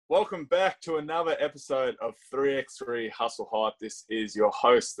Welcome back to another episode of 3x3 Hustle Hype. This is your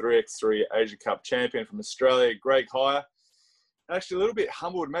host, 3x3 Asia Cup champion from Australia, Greg Hire. Actually, a little bit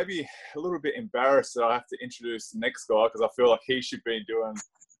humbled, maybe a little bit embarrassed that I have to introduce the next guy because I feel like he should be doing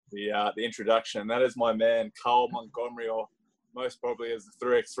the introduction. That is my man, Carl Montgomery, or most probably as the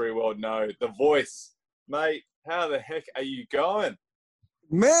 3x3 world know, the voice. Mate, how the heck are you going?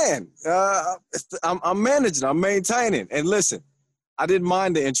 Man, I'm managing, I'm maintaining. And listen, I didn't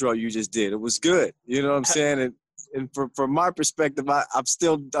mind the intro you just did. It was good. You know what I'm saying? And from my perspective, I'm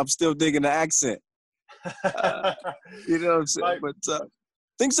still digging the accent. You know what I'm saying? But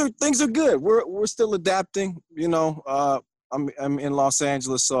things are good. We're still adapting. You know, I'm in Los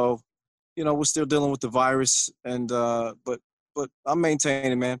Angeles, so you know we're still dealing with the virus, and but I'm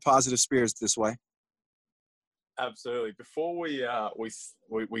maintaining, man. Positive spirits this way. Absolutely. Before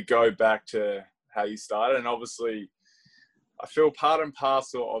we go back to how you started, and obviously, I feel part and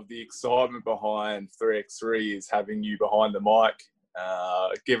parcel of the excitement behind 3x3 is having you behind the mic,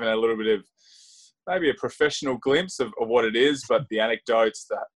 giving a little bit of maybe a professional glimpse of what it is, but the anecdotes,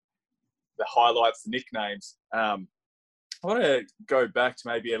 the highlights, the nicknames. I want to go back to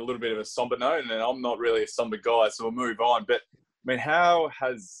maybe a little bit of a somber note, and I'm not really a somber guy, so we'll move on. But, I mean, how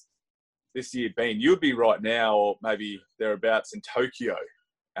has this year been? You would be right now, or maybe thereabouts in Tokyo.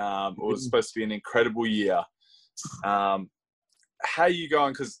 It was supposed to be an incredible year. How are you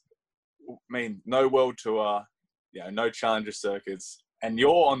going? Because, I mean, no world tour, no challenger circuits, and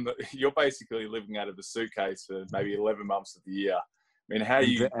you're basically living out of a suitcase for maybe 11 months of the year. I mean, how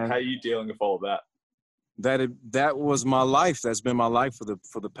are you dealing with all of that? That was my life. That's been my life for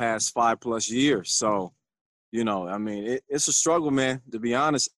the past 5+ years. So, you know, I mean, it's a struggle, man. To be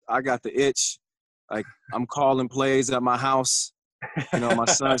honest, I got the itch. Like, I'm calling plays at my house. You know, my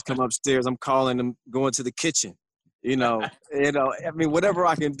sons come upstairs. I'm calling them, going to the kitchen. I mean, whatever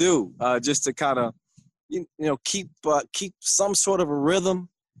I can do, just to kind of, keep some sort of a rhythm.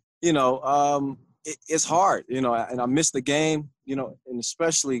 It's hard, and I miss the game, and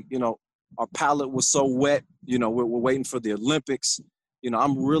especially, our palate was so wet. We're waiting for the Olympics.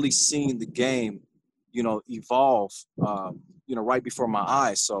 I'm really seeing the game, evolve, right before my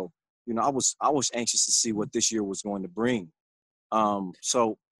eyes. So, I was anxious to see what this year was going to bring.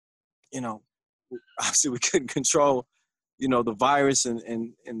 So, obviously we couldn't control, the virus and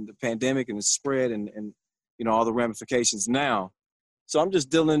the pandemic and the spread and all the ramifications now. So I'm just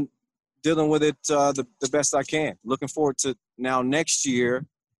dealing with it the best I can. Looking forward to now next year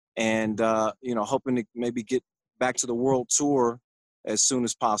and, hoping to maybe get back to the world tour as soon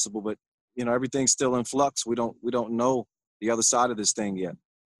as possible. But, everything's still in flux. We don't know the other side of this thing yet.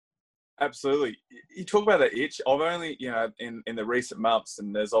 Absolutely. You talk about that itch. I've only, in the recent months,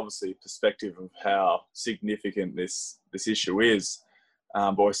 and there's obviously a perspective of how significant this issue is.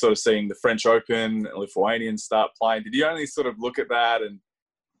 But we're sort of seeing the French Open, Lithuanians start playing. Did you only sort of look at that and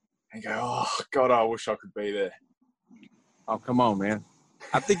go, oh, God, I wish I could be there? Oh, come on, man.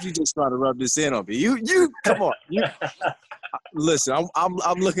 I think you just trying to rub this in on me. You come on. Listen,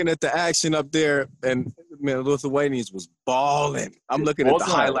 I'm looking at the action up there, and man, Lithuanians was balling. I'm looking at the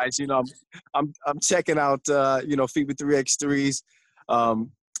highlights. I'm checking out FIBA 3x3's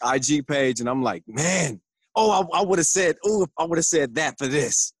IG page, and I'm like, man, I would have said that for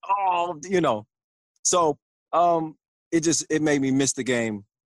this. So it made me miss the game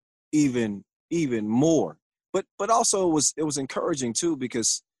even more. But also it was encouraging too,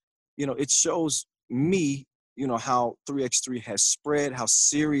 because it shows me how 3x3 has spread, how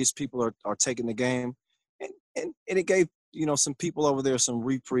serious people are taking the game, and it gave some people over there some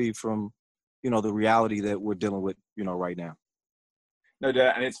reprieve from the reality that we're dealing with right now. No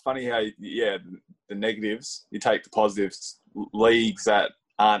doubt. And it's funny how the negatives, you take the positives. Leagues that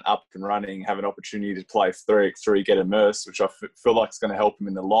aren't up and running have an opportunity to play 3x3, get immersed, which I feel like is going to help them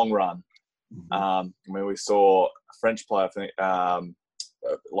in the long run. Mm-hmm. We saw a French player, I think,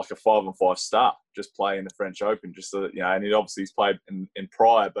 like a 5-on-5 star, just play in the French Open, just so that, and he obviously he's played in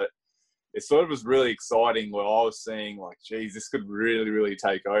prior, but it sort of was really exciting where I was seeing like, geez, this could really, really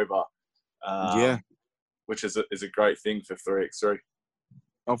take over. Which is a great thing for 3x3.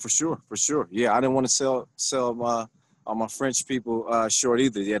 Oh, for sure. Yeah, I didn't want to sell my French people short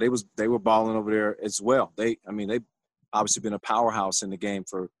either. Yeah, they were balling over there as well. They've obviously been a powerhouse in the game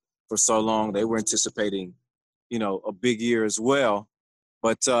for so long. They were anticipating, a big year as well.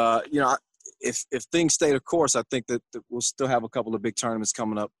 But if things stay the course, I think that we'll still have a couple of big tournaments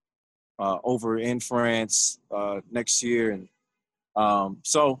coming up over in France next year, and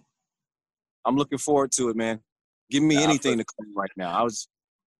so I'm looking forward to it, man. Give me anything to claim right now. I was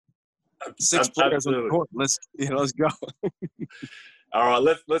 6 players on the court. Let's go. All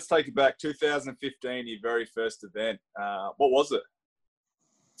right, let's take it back. 2015, your very first event. What was it?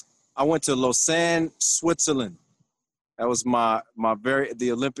 I went to Lausanne, Switzerland. That was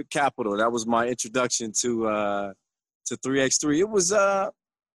the Olympic capital. That was my introduction to 3x3.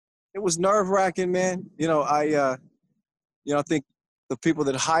 It was nerve-wracking, man. I think the people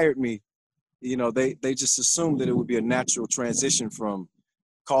that hired me, they just assumed that it would be a natural transition from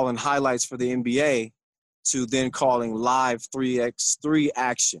calling highlights for the NBA to then calling live 3x3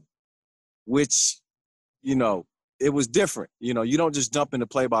 action, which, it was different. You don't just jump into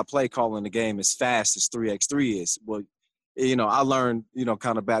play-by-play calling the game as fast as 3x3 is. Well, I learned,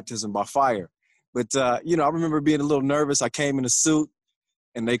 kind of baptism by fire. But, I remember being a little nervous. I came in a suit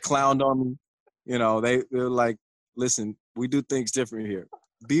and they clowned on me. They were like, listen, we do things different here.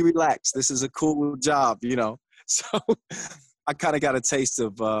 Be relaxed. This is a cool job, So I kind of got a taste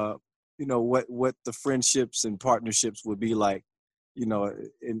of, what the friendships and partnerships would be like,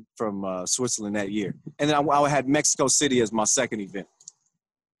 from Switzerland that year. And then I had Mexico City as my second event.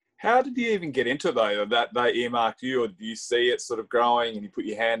 How did you even get into it, though? That they earmarked you, or do you see it sort of growing and you put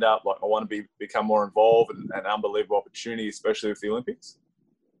your hand up, like, I want to become more involved and an unbelievable opportunity, especially with the Olympics?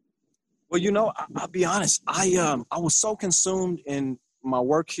 Well, I'll be honest. I was so consumed in my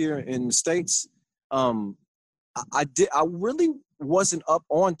work here in the States. I really wasn't up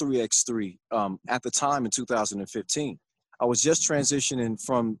on 3x3 at the time in 2015. I was just transitioning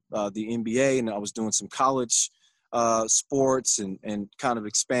from the NBA, and I was doing some college sports and kind of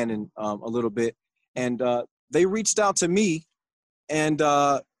expanding a little bit. And they reached out to me, and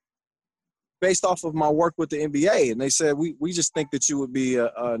based off of my work with the NBA, and they said, we just think that you would be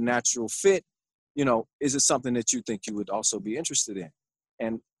a natural fit. Is it something that you think you would also be interested in?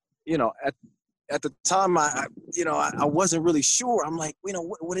 And, at the time, I wasn't really sure. I'm like,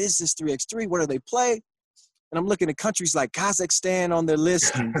 what is this 3x3? What do they play? And I'm looking at countries like Kazakhstan on their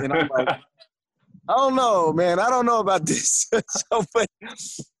list, and I'm like, I don't know, man. I don't know about this. But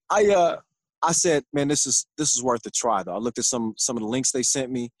I said, man, this is worth a try, though. I looked at some of the links they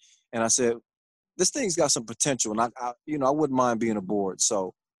sent me, and I said, this thing's got some potential, and I wouldn't mind being aboard.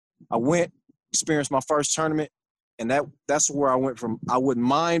 So I went, experienced my first tournament, and that's where I went from I wouldn't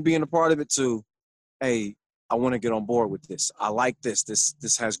mind being a part of it to, hey, I want to get on board with this. I like this.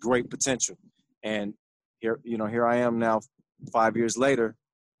 This has great potential. And here I am now 5 years later,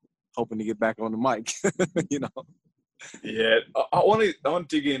 hoping to get back on the mic. Yeah, I want to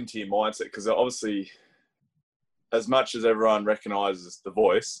dig into your mindset, because obviously, as much as everyone recognizes The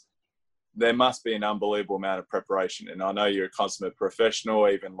Voice, there must be an unbelievable amount of preparation. And I know you're a consummate professional,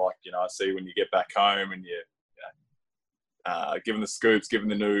 even like, I see when you get back home and you're giving the scoops, giving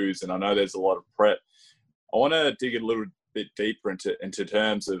the news, and I know there's a lot of prep. I want to dig a little bit deeper into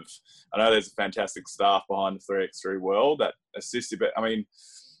terms of, I know there's a fantastic staff behind the 3x3 world that assists you, but I mean,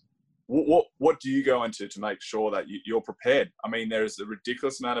 what do you go into to make sure that you're prepared? I mean, there's a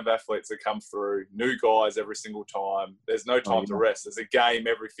ridiculous amount of athletes that come through, new guys every single time. There's no time to rest. There's a game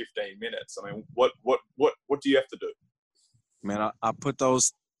every 15 minutes. I mean, what do you have to do? Man, I put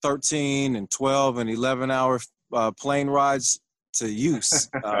those 13 and 12 and 11-hour plane rides to use.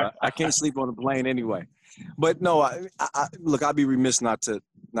 I can't sleep on a plane anyway. But no, look, I'd be remiss not to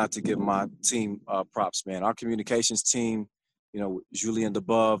give my team props, man. Our communications team, Julien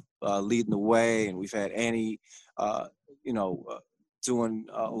Debove leading the way, and we've had Annie, doing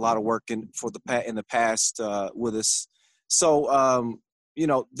a lot of work in the past with us. So,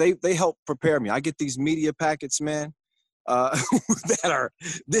 they help prepare me. I get these media packets, man, that are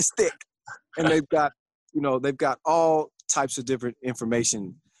this thick, and they've got all types of different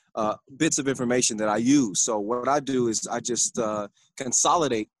information, bits of information that I use. So what I do is I just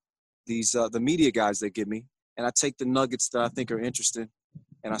consolidate these the media guides they give me, and I take the nuggets that I think are interesting,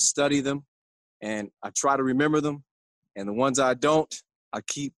 and I study them, and I try to remember them, and the ones I don't, I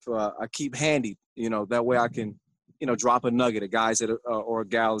keep handy. That way I can, drop a nugget. A guy's or a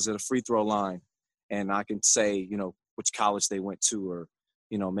gal is at a free throw line, and I can say, which college they went to, or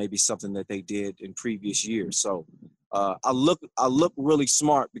maybe something that they did in previous years. So I look really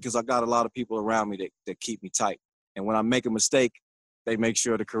smart because I got a lot of people around me that keep me tight. And when I make a mistake, they make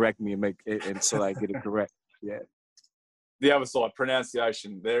sure to correct me and so I get it correct. Yeah. The other side,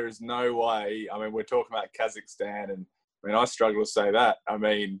 pronunciation. There is no way. I mean, we're talking about Kazakhstan, and I mean, I struggle to say that. I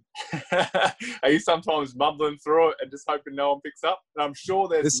mean, are you sometimes mumbling through it and just hoping no one picks up? And I'm sure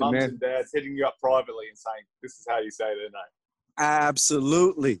there's mums and dads hitting you up privately and saying, "This is how you say their name."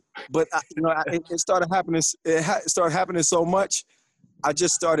 Absolutely, but it started happening. It started happening so much. I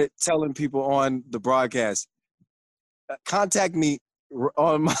just started telling people on the broadcast, contact me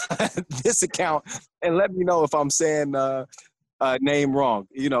on this account and let me know if I'm saying name wrong.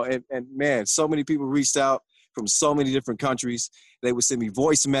 You know, and man, so many people reached out from so many different countries. They would send me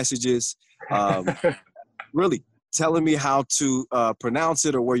voice messages, really telling me how to pronounce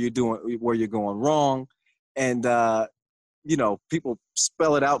it or where you're going wrong. And, you know, people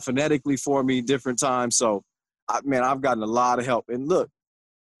spell it out phonetically for me different times. So, I've gotten a lot of help. And look,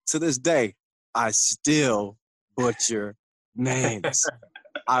 to this day, I still butcher names.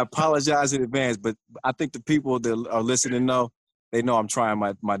 I apologize in advance, but I think the people that are listening they know I'm trying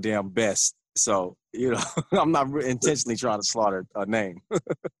my damn best. So, you know, I'm not intentionally trying to slaughter a name.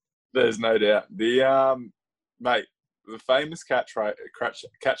 There's no doubt. The mate, the famous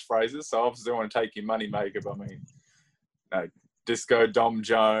catchphrases. So obviously, I want to take your money maker. But I mean, Disco Dom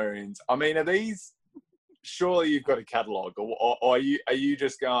Jones. I mean, are these? Surely you've got a catalogue, or are you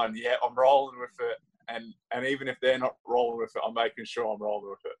just going? Yeah, I'm rolling with it, and even if they're not rolling with it, I'm making sure I'm rolling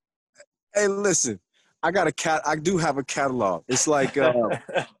with it. Hey, listen, I do have a catalog. It's like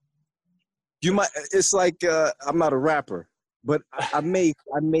It's like I'm not a rapper, but I may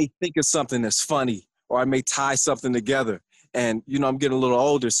think of something that's funny, or I may tie something together. And you know, I'm getting a little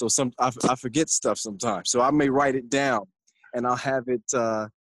older, so I forget stuff sometimes. So I may write it down, and I'll have it. I'll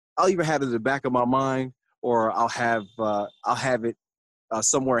either have it in the back of my mind, or I'll have it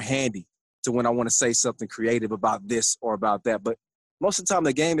somewhere handy to when I want to say something creative about this or about that. But most of the time,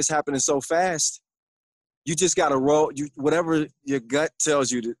 the game is happening so fast. You just got to roll. Whatever your gut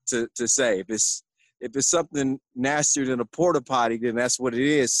tells you to say. If it's something nastier than a porta potty, then that's what it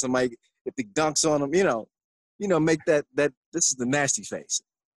is. Somebody, if it dunks on them, make that this is the nasty face.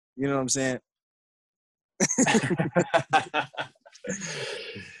 You know what I'm saying?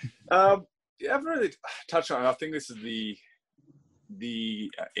 Yeah, I've really touched on it. I think this is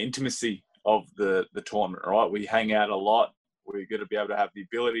the intimacy of the tournament, right? We hang out a lot. We're going to be able to have the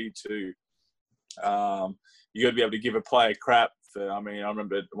ability to. You got to be able to give a player crap. I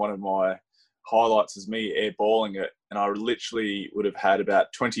remember one of my highlights is me airballing it, and I literally would have had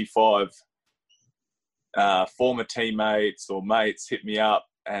about 25 former teammates or mates hit me up,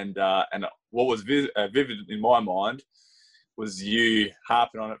 and what was vivid in my mind was you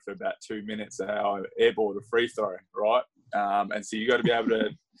harping on it for about 2 minutes and how I airballed a free throw, right? And so you got to be able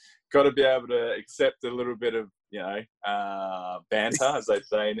to accept a little bit of banter, as they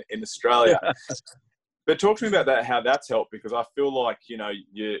say in Australia. But talk to me about that, how that's helped, because I feel like,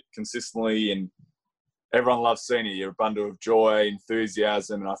 you're consistently, and everyone loves seeing you. You're a bundle of joy,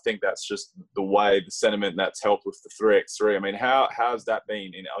 enthusiasm, and I think that's just the sentiment that's helped with the 3x3. I mean, how has that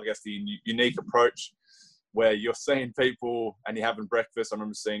been in, I guess, the unique approach where you're seeing people and you're having breakfast? I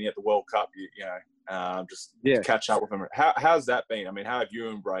remember seeing you at the World Cup, to catch up with them. How's that been? I mean, how have you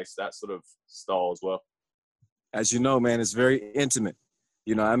embraced that sort of style as well? As you know, man, it's very intimate.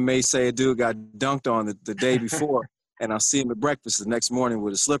 I may say a dude got dunked on the day before, and I'll see him at breakfast the next morning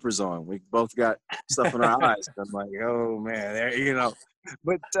with his slippers on. We both got stuff in our eyes. I'm like, oh, man, there.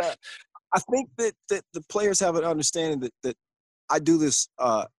 But I think that the players have an understanding that I do this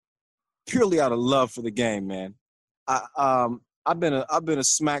purely out of love for the game, man. I've been a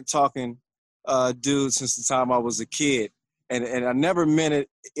smack talking dude since the time I was a kid, and I never meant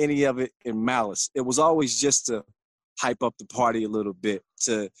any of it in malice. It was always just to hype up the party a little bit,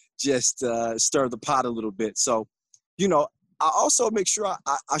 to just stir the pot a little bit. So, I also make sure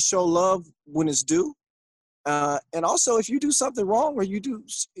I show love when it's due, and also if you do something wrong or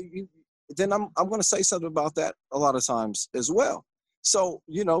then I'm going to say something about that a lot of times as well. So,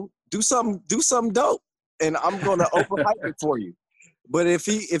 do something dope, and I'm going to overhype it for you. But if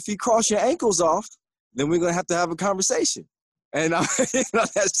he cross your ankles off, then we're going to have a conversation. And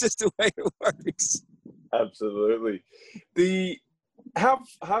that's just the way it works. Absolutely. How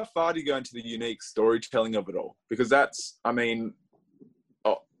far do you go into the unique storytelling of it all? Because 3x3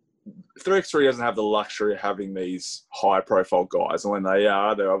 doesn't have the luxury of having these high-profile guys, and when they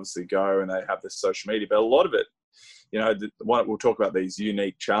obviously go and they have this social media. But a lot of it, we'll talk about these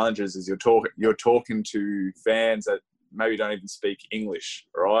unique challenges. Is you're talking to fans that maybe don't even speak English,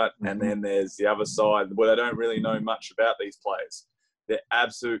 right? Mm-hmm. And then there's the other side where they don't really know much about these players. They're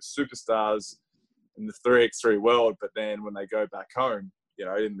absolute superstars in the 3x3 world, but then when they go back home,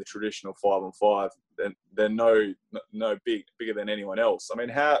 in the traditional 5-on-5, then they're no bigger than anyone else. I mean,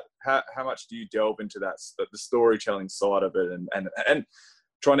 how much do you delve into the storytelling side of it, and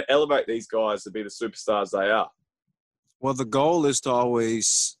trying to elevate these guys to be the superstars they are? Well, the goal is to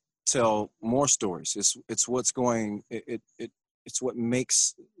always tell more stories. It's what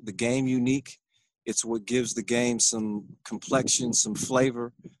makes the game unique. It's what gives the game some complexion, some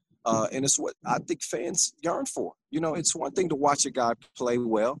flavor. And it's what I think fans yearn for. It's one thing to watch a guy play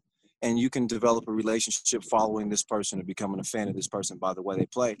well. and you can develop a relationship following this person and becoming a fan of this person by the way they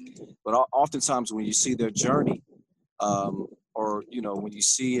play. But oftentimes when you see their journey, or when you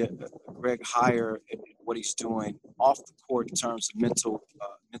see Greg Hire and what he's doing off the court in terms of mental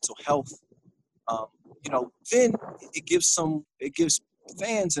health, um, then it gives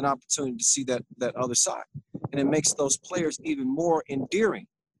fans an opportunity to see that other side, and it makes those players even more endearing.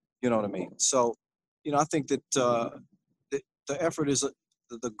 You know what I mean? So, I think that the effort is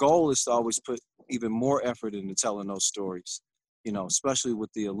the goal is to always put even more effort into telling those stories. Especially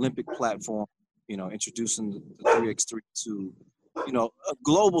with the Olympic platform. Introducing the 3x3 to a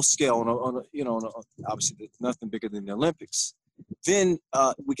global scale obviously there's nothing bigger than the Olympics. Then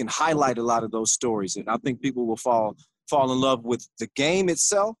we can highlight a lot of those stories, and I think people will fall in love with the game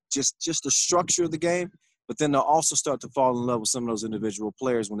itself, just the structure of the game. But then they'll also start to fall in love with some of those individual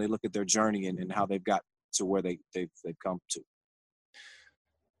players when they look at their journey and how they've got to where they've come to.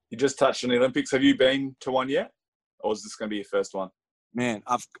 You just touched on the Olympics. Have you been to one yet, or is this going to be your first one? Man,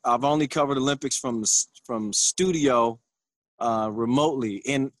 I've only covered Olympics from studio remotely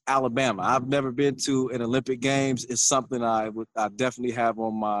in Alabama. I've never been to an Olympic Games. It's something I definitely have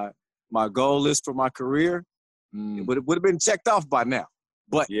on my goal list for my career. It would have been checked off by now.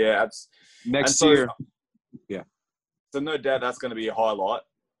 But yeah, next year, yeah. So no doubt that's going to be a highlight.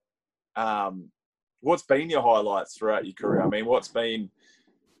 What's been your highlights throughout your career? I mean, what's been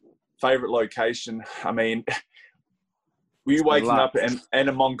favorite location? I mean, were you waking up in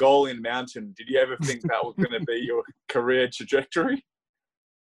a Mongolian mountain? Did you ever think that was going to be your career trajectory?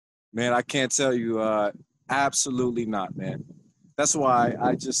 Man, I can't tell you. Absolutely not, man. That's why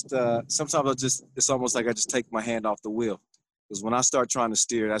I just sometimes it's almost like I just take my hand off the wheel, because when I start trying to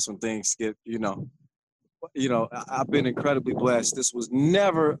steer, that's when things get I've been incredibly blessed. This was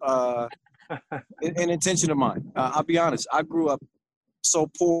never an intention of mine. I'll be honest. I grew up so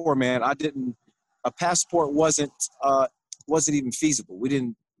poor, man. A passport wasn't even feasible. I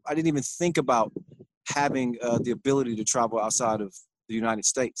didn't even think about having the ability to travel outside of the United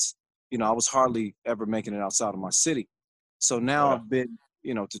States. I was hardly ever making it outside of my city. So now I've been,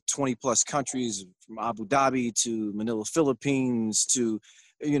 to 20 plus countries, from Abu Dhabi to Manila, Philippines to,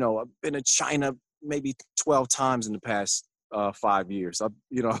 I've been to China maybe 12 times in the past 5 years. I've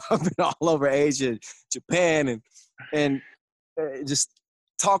been all over Asia, Japan, and just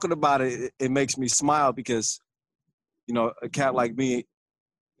talking about it, it makes me smile, because, a cat like me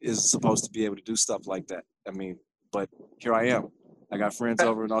is supposed to be able to do stuff like that. I mean, but here I am. I got friends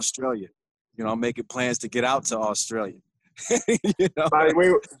over in Australia. I'm making plans to get out to Australia. Mate,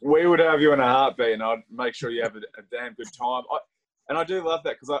 we would have you in a heartbeat, and I'd make sure you have a damn good time. And I do love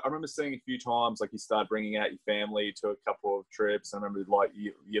that, because I remember seeing a few times, like, you start bringing out your family to a couple of trips. I remember, like,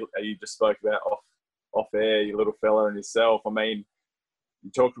 you just spoke about off air, your little fella and yourself. I mean,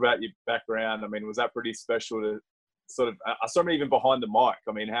 you talked about your background. I mean, was that pretty special to sort of, I saw me even behind the mic.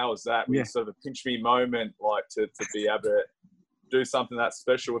 I mean, how was that? Yeah. Sort of a pinch me moment, like, to be able to do something that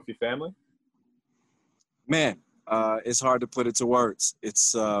special with your family? Man, it's hard to put it to words.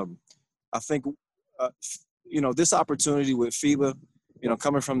 It's, I think, this opportunity with FIBA,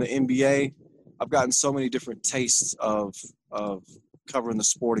 coming from the NBA, I've gotten so many different tastes of covering the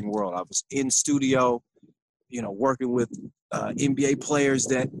sporting world. I was in studio, working with NBA players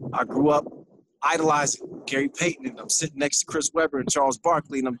that I grew up idolizing, Gary Payton, and I'm sitting next to Chris Webber and Charles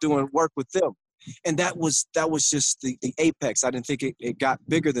Barkley, and I'm doing work with them. And that was just the apex. I didn't think it got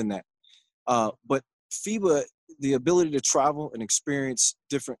bigger than that. But FIBA, the ability to travel and experience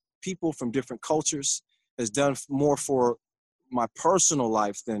different people from different cultures, has done more for my personal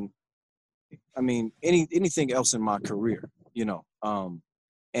life than, I mean, anything else in my career, and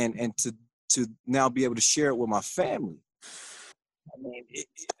to now be able to share it with my family.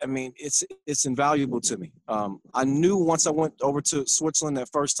 I mean, it's invaluable to me. I knew once I went over to Switzerland that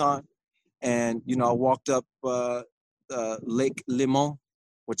first time, and I walked up Lake Léman,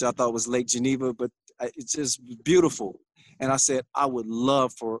 which I thought was Lake Geneva, but it's just beautiful. And I said, I would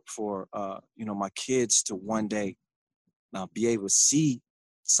love for my kids to one day be able to see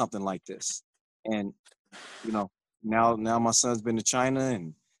something like this. And now my son's been to China,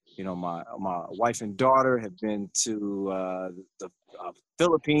 and my wife and daughter have been to the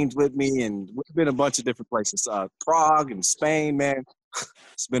Philippines with me, and we've been a bunch of different places, Prague and Spain. Man,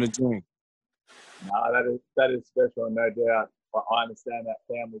 it's been a dream. No, that is special, no doubt. I understand that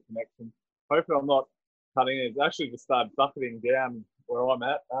family connection. Hopefully I'm not cutting it. It's actually just started bucketing down where I'm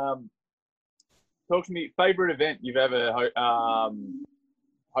at. Talk to me, favorite event you've ever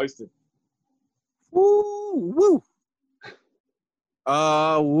hosted? Woo!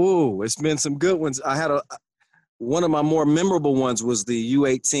 It's been some good ones. I had one of my more memorable ones was the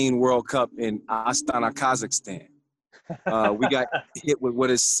U18 World Cup in Astana, Kazakhstan. We got hit with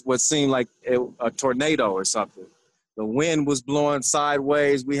what seemed like a tornado or something. The wind was blowing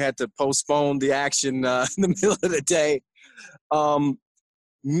sideways. We had to postpone the action in the middle of the day.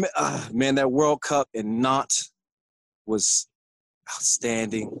 Man, that World Cup in Nantes was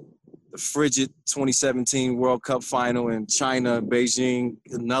outstanding. The frigid 2017 World Cup final in China, Beijing,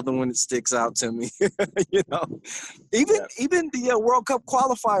 another one that sticks out to me. You know, even the World Cup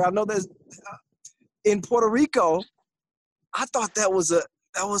qualifier. I know there's in Puerto Rico. I thought that was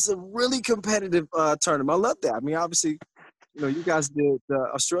a really competitive tournament. I love that. I mean, obviously, you know, you guys did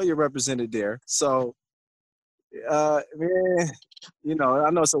Australia represented there, so man, you know, I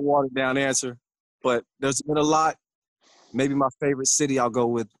know it's a watered down answer, but there's been a lot. Maybe my favorite city, I'll go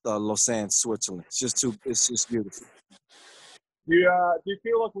with Lausanne, Switzerland. It's just beautiful. Do you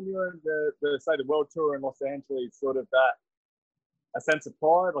feel like when you're in the say the World Tour in Los Angeles, sort of that a sense of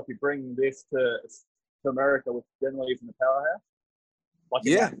pride, like you bring this to America, which generally isn't a powerhouse? Like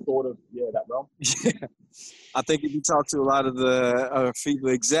in that sort of that realm. Yeah, I think if you talk to a lot of the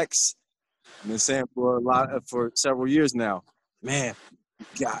FIBA execs, I've been saying for several years now, man,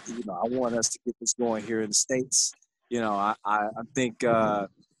 God, you know, I want us to get this going here in the States. You know, I think, you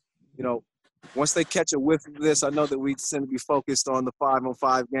know, once they catch a whiff of this, I know that we tend to be focused on the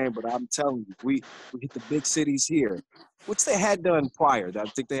 5-on-5 game, but I'm telling you, we hit the big cities here, which they had done prior. I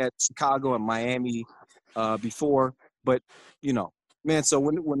think they had Chicago and Miami before, but, you know, man, so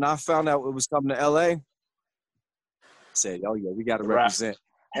when I found out it was coming to LA, I said, oh, yeah, we got to represent.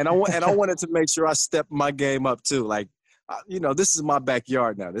 And I wanted to make sure I stepped my game up, too. Like, you know, this is my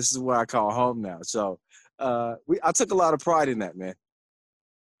backyard now. This is where I call home now. So, I took a lot of pride in that, man.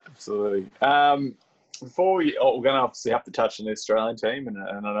 Absolutely. Before we're going to obviously have to touch on the Australian team, and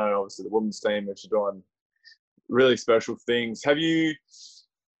I know obviously the women's team which are doing really special things. Have you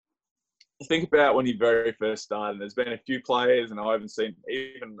think about when you very first started? There's been a few players, and I haven't seen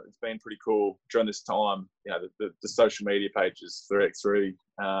even. It's been pretty cool during this time. You know, the social media pages, 3x3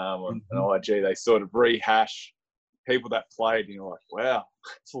 and IG, they sort of rehash people that played, and you're like, wow,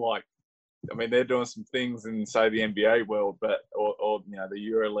 it's like. I mean, they're doing some things in, say, the NBA world, or you know, the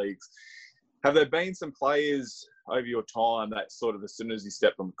Euro leagues. Have there been some players over your time that sort of, as soon as you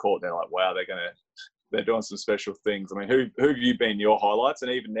step on the court, they're like, wow, they're doing some special things? I mean, who have you been your highlights?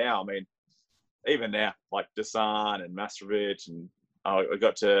 And even now, like Desan and Mastrovic, and I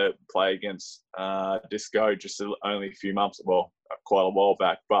got to play against Disco just only a few months, well, quite a while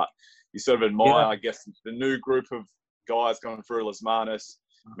back. But you sort of admire, I guess, the new group of guys coming through, Lasmanis.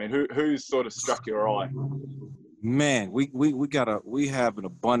 I mean, who's sort of struck your eye? Man, we have an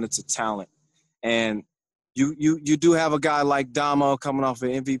abundance of talent, and you do have a guy like Damo coming off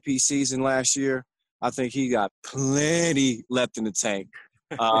an MVP season last year. I think he got plenty left in the tank.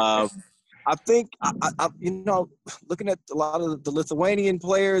 I think you know, looking at a lot of the Lithuanian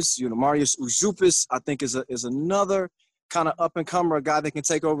players, you know, Marius Užupis, I think is another kind of up and comer, a guy that can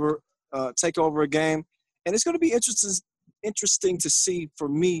take over a game, and it's going to be interesting to see for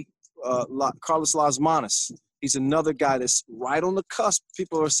me, Carlos Lasmanis. He's another guy that's right on the cusp.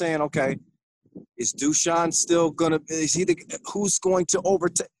 People are saying, okay, is Dusan still who's going to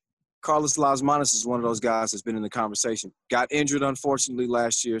overtake? Carlos Lasmanis is one of those guys that's been in the conversation. Got injured, unfortunately,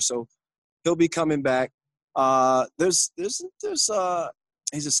 last year, so he'll be coming back. There's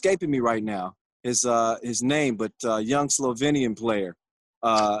he's escaping me right now, his name, but young Slovenian player.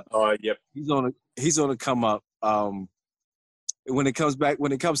 Yep. He's on a come up. When it comes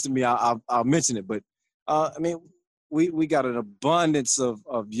to me, I'll mention it. But I mean, we got an abundance of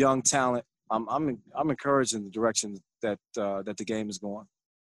young talent. I'm encouraged in the direction that the game is going.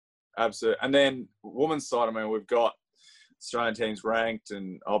 Absolutely. And then women's side, I mean, we've got Australian teams ranked,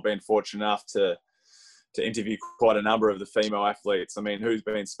 and I've been fortunate enough to interview quite a number of the female athletes. I mean, who's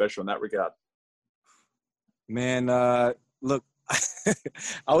been special in that regard? Man, look,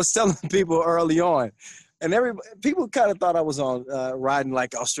 I was telling people early on. And people kind of thought I was on riding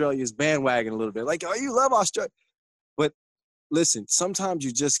like Australia's bandwagon a little bit. Like, oh, you love Australia. But listen, sometimes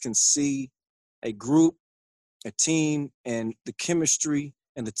you just can see a group, a team, and the chemistry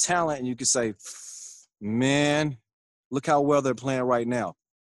and the talent, and you can say, man, look how well they're playing right now.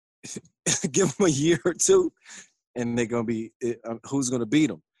 Give them a year or two, and they're going to be who's going to beat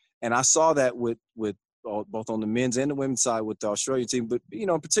them. And I saw that with both on the men's and the women's side with the Australian team. But, you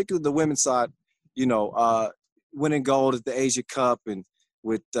know, in particular the women's side, you know, winning gold at the Asia Cup, and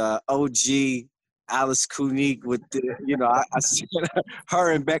with OG, Alice Kunik, with you know, I said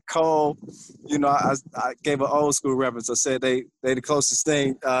her and Beck Cole, you know, I gave an old school reference. I said they the closest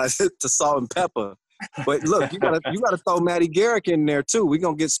thing to salt and pepper But look, you gotta throw Maddie Garrick in there too. We're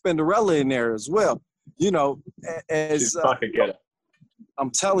gonna get Spinderella in there as well. You know, She's fucking get it. I'm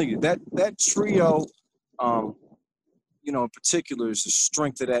telling you that trio, you know, in particular, is the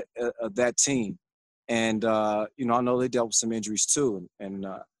strength of that team. And you know, I know they dealt with some injuries too, and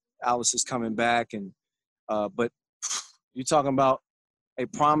Alice is coming back, and but you're talking about a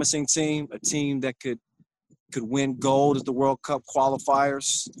promising team, a team that could win gold at the World Cup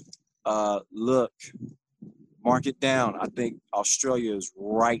qualifiers. Look, mark it down. I think Australia is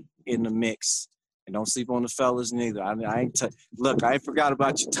right in the mix. And don't sleep on the fellas neither. I ain't forgot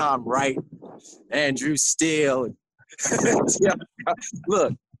about you, Tom Wright, Andrew Steele. Yeah,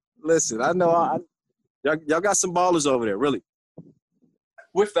 look, listen, I know y'all got some ballers over there, really.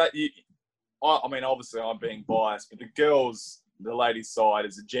 With that, I mean, obviously I'm being biased, but the ladies' side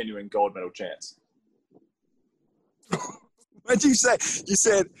is a genuine gold medal chance. What did you say?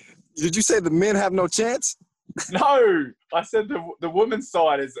 Did you say the men have no chance? No, I said the women's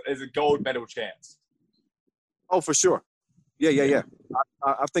side is a gold medal chance. Oh, for sure. Yeah.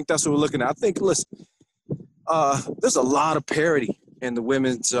 I think that's what we're looking at. I think, listen, there's a lot of parity in the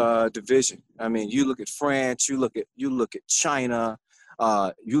women's division. I mean, you look at France, you look at China,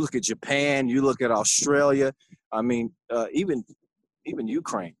 you look at Japan, you look at Australia. I mean, even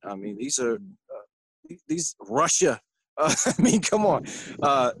Ukraine. I mean, these Russia. I mean, come on.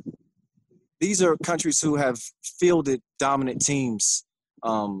 These are countries who have fielded dominant teams,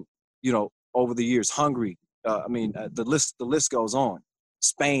 you know, over the years. Hungary. I mean, the list goes on.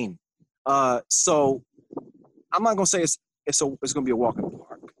 Spain. So I'm not gonna say it's gonna be a walk in the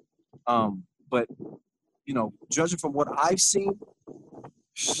park. But you know, judging from what I've seen,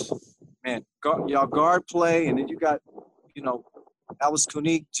 man, y'all guard play, and then you got, you know, Alice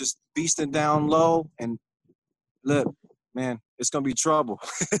Kunik just beasting down low, and look, man, it's gonna be trouble.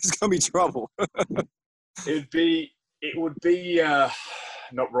 It's gonna be trouble. It would be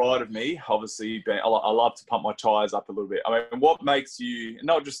not right of me, obviously. But I love to pump my tires up a little bit. I mean, what makes you,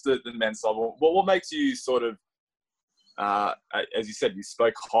 not just the men's side, what makes you sort of, as you said, you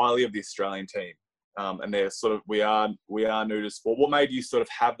spoke highly of the Australian team, and they're sort of we are new to sport. What made you sort of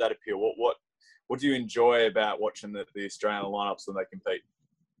have that appeal? What do you enjoy about watching the Australian lineups when they compete?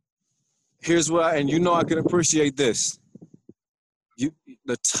 Here's what, and you know I can appreciate this.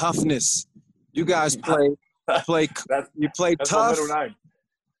 The toughness. You guys play That's tough. My middle name.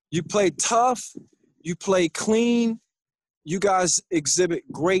 You play tough. You play clean. You guys exhibit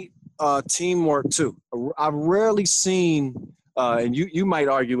great teamwork too. I've rarely seen, and you might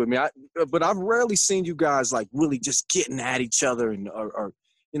argue with me, but I've rarely seen you guys like really just getting at each other and or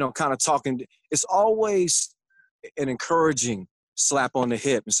you know, kind of talking. It's always an encouraging slap on the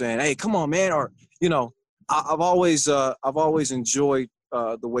hip and saying, "Hey, come on, man," or you know, I've always enjoyed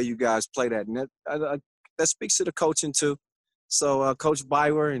the way you guys play that, and that speaks to the coaching too. So Coach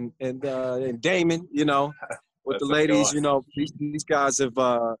Bywer and Damon, you know, with the ladies, you know, these guys have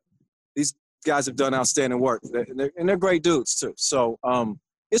done outstanding work, and they're great dudes too. So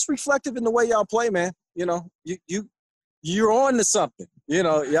it's reflective in the way y'all play, man. You know, you're on to something. You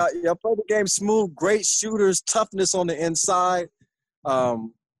know, y'all play the game smooth, great shooters, toughness on the inside.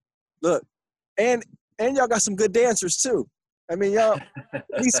 Look, and y'all got some good dancers too. I mean, y'all,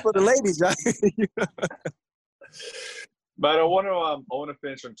 at least for the ladies, right? But I want to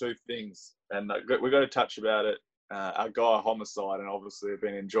finish on two things, and we've got to touch about it. Our guy Homicide, and obviously I've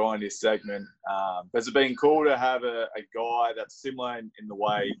been enjoying this segment. Has it been cool to have a guy that's similar in the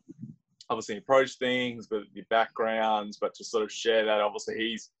way, obviously, approach things, but your backgrounds, but to sort of share that?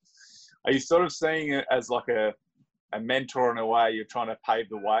 Obviously, are you sort of seeing it as like a mentor in a way? You're trying to pave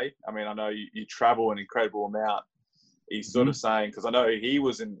the way. I mean, I know you travel an incredible amount. He's sort of saying, because I know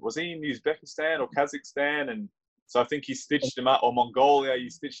was he in Uzbekistan or Kazakhstan, and so I think he stitched him up, or Mongolia. You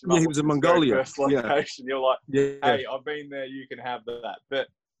stitched him up. Yeah, he was in Mongolia. First location. Yeah. You're like, yeah. Hey, I've been there. You can have that. But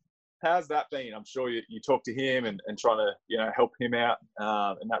how's that been? I'm sure you talk to him and trying to, you know, help him out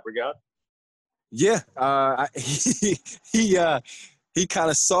in that regard. Yeah, he kind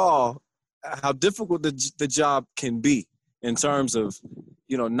of saw how difficult the job can be in terms of,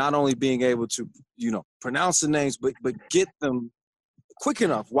 you know, not only being able to, you know, pronounce the names, but get them quick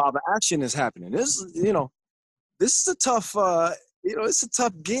enough while the action is happening. This is a tough, it's a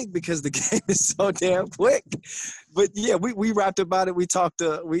tough gig because the game is so damn quick. But yeah, we rapped about it. We talked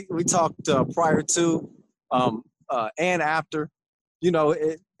prior to, and after, you know,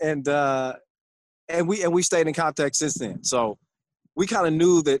 and we stayed in contact since then. So we kind of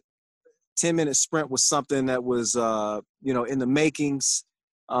knew that 10-minute sprint was something that was, you know, in the makings.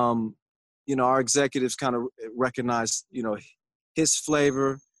 You know, our executives kind of recognized, you know, his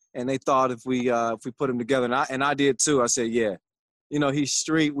flavor, and they thought if we put them together, and I did too. I said, yeah, you know, he's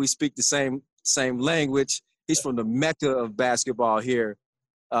street. We speak the same language. He's from the mecca of basketball here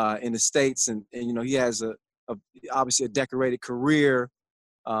in the States, and you know, he has a obviously a decorated career,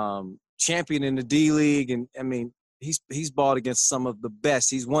 champion in the D League, and I mean, he's balled against some of the best.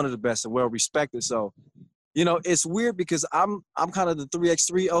 He's one of the best and well respected. So, you know, it's weird because I'm kind of the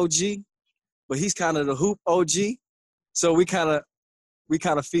 3x3 OG, but he's kind of the hoop OG. So we kind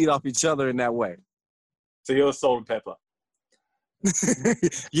of feed off each other in that way. So you're salt and pepper.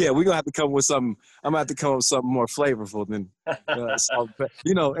 Yeah, we're gonna have to come with something. I'm gonna have to come up with something more flavorful than salt and pepper.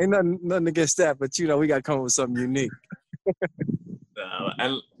 You know, ain't nothing against that, but you know, we gotta come up with something unique.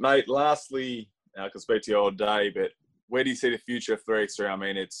 And mate, lastly, I can speak to you all day, but where do you see the future of 3x3? I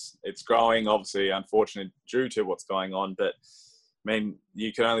mean, it's growing, obviously, unfortunately, due to what's going on, but I mean,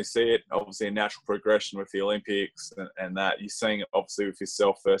 you can only see it, obviously, a natural progression with the Olympics and that. You're seeing it, obviously, with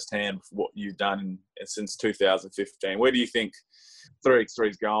yourself firsthand, with what you've done since 2015. Where do you think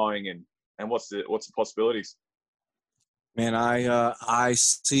 3x3 is going, and what's the possibilities? Man, I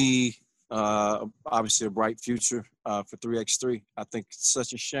see obviously a bright future for 3x3. I think it's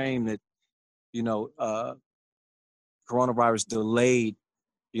such a shame that, you know, coronavirus delayed,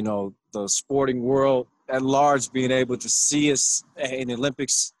 you know, the sporting world at large being able to see us in the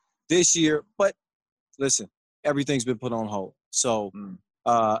Olympics this year. But listen, everything's been put on hold. So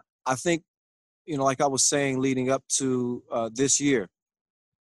I think, you know, like I was saying leading up to this year,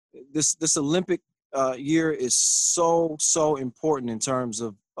 this Olympic year is so important in terms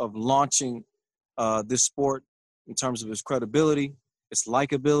of launching this sport, in terms of its credibility, its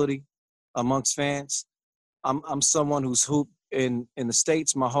likability amongst fans. I'm someone who's hooped in the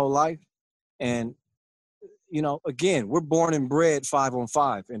States my whole life, and you know, again, we're born and bred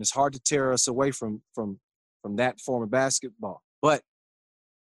 5-on-5, and it's hard to tear us away from that form of basketball. But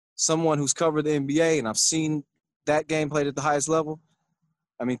someone who's covered the NBA, and I've seen that game played at the highest level,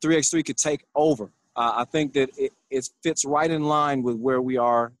 I mean, 3x3 could take over. I think that it fits right in line with where we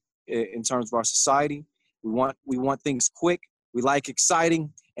are in terms of our society. We want things quick. We like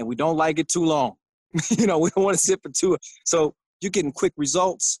exciting, and we don't like it too long. You know, we don't want to sit for too. So you're getting quick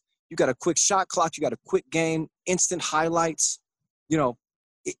results. You got a quick shot clock. You got a quick game, instant highlights. You know,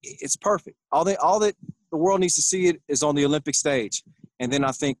 it's perfect. All that the world needs to see it is on the Olympic stage. And then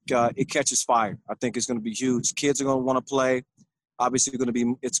I think it catches fire. I think it's going to be huge. Kids are going to want to play. Obviously,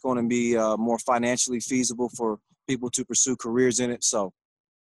 it's going to be more financially feasible for people to pursue careers in it. So,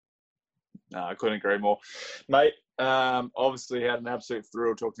 no, I couldn't agree more, mate. Obviously, had an absolute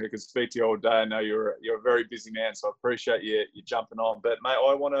thrill talking to you. I could speak to you all day. I know you're a very busy man, so I appreciate you jumping on. But mate,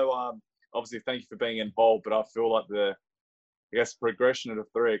 I want to obviously thank you for being involved. But I feel like the progression of the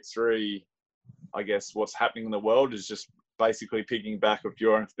 3x3, I guess what's happening in the world is just basically picking back of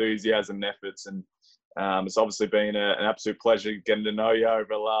your enthusiasm and efforts. And it's obviously been an absolute pleasure getting to know you over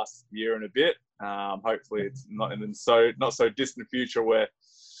the last year and a bit. Hopefully, it's not so distant future where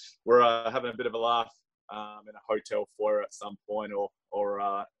we're having a bit of a laugh in a hotel foyer at some point,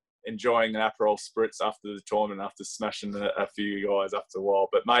 or enjoying an Aperol Spritz after the tournament, after smashing a few guys after a while.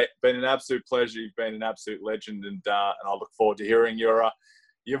 But mate, been an absolute pleasure. You've been an absolute legend, and I look forward to hearing your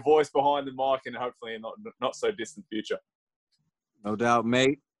voice behind the mic, and hopefully in not so distant future. No doubt,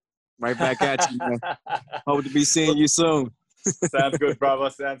 mate. Right back at you, man. Hope to be seeing you soon. Sounds good, brother.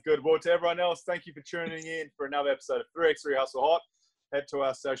 Sounds good. Well, to everyone else, thank you for tuning in for another episode of 3x3 Hustle Hot. Head to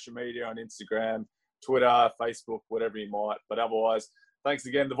our social media on Instagram, Twitter, Facebook, whatever you might. But otherwise, thanks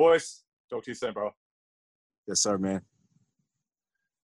again, The Voice. Talk to you soon, bro. Yes, sir, man.